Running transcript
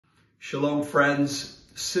Shalom, friends.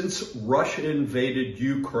 Since Russia invaded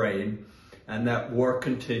Ukraine and that war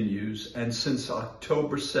continues, and since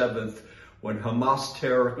October 7th, when Hamas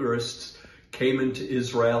terrorists came into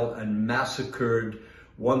Israel and massacred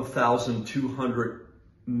 1,200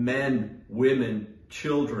 men, women,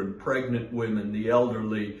 children, pregnant women, the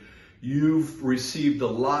elderly, you've received a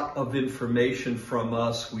lot of information from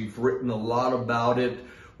us. We've written a lot about it.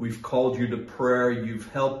 We've called you to prayer.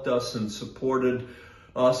 You've helped us and supported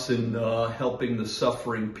us in helping the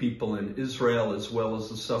suffering people in Israel as well as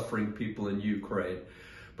the suffering people in Ukraine.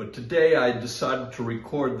 But today I decided to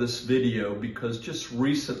record this video because just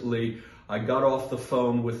recently I got off the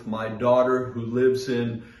phone with my daughter who lives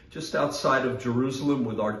in just outside of Jerusalem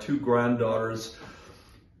with our two granddaughters.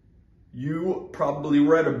 You probably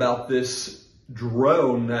read about this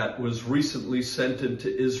drone that was recently sent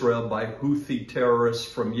into Israel by Houthi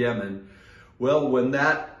terrorists from Yemen. Well, when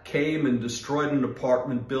that came and destroyed an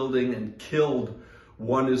apartment building and killed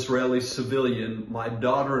one Israeli civilian, my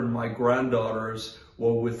daughter and my granddaughters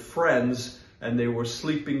were with friends and they were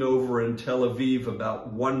sleeping over in Tel Aviv,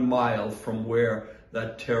 about 1 mile from where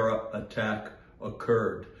that terror attack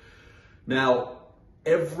occurred. Now,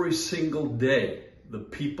 every single day, the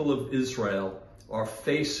people of Israel are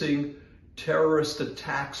facing terrorist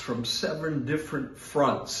attacks from 7 different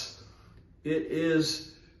fronts. It is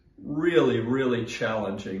really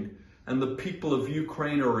challenging. And the people of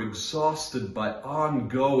Ukraine are exhausted by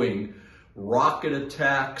ongoing rocket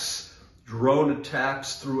attacks, drone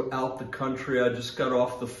attacks throughout the country. I just got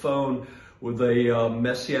off the phone with a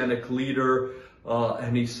Messianic leader,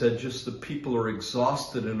 and he said just the people are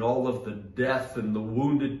exhausted and all of the death and the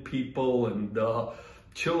wounded people and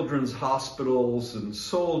children's hospitals and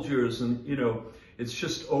soldiers, and it's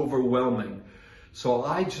just overwhelming. So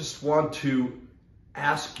I just want to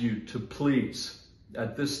ask you to please,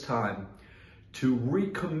 at this time, to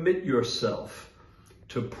recommit yourself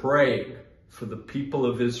to praying for the people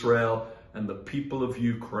of Israel and the people of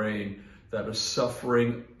Ukraine that are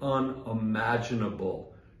suffering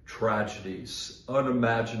unimaginable tragedies,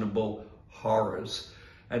 unimaginable horrors.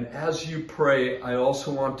 And as you pray, I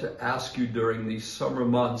also want to ask you during these summer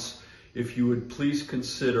months, if you would please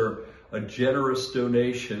consider a generous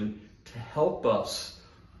donation to help us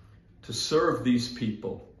to serve these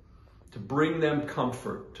people, to bring them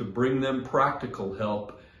comfort, to bring them practical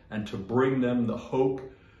help, and to bring them the hope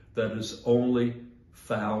that is only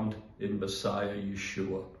found in Messiah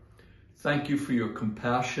Yeshua. Thank you for your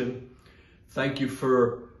compassion. Thank you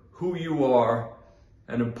for who you are,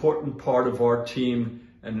 an important part of our team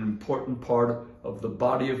and an important part of the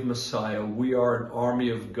body of Messiah. We are an army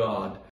of God.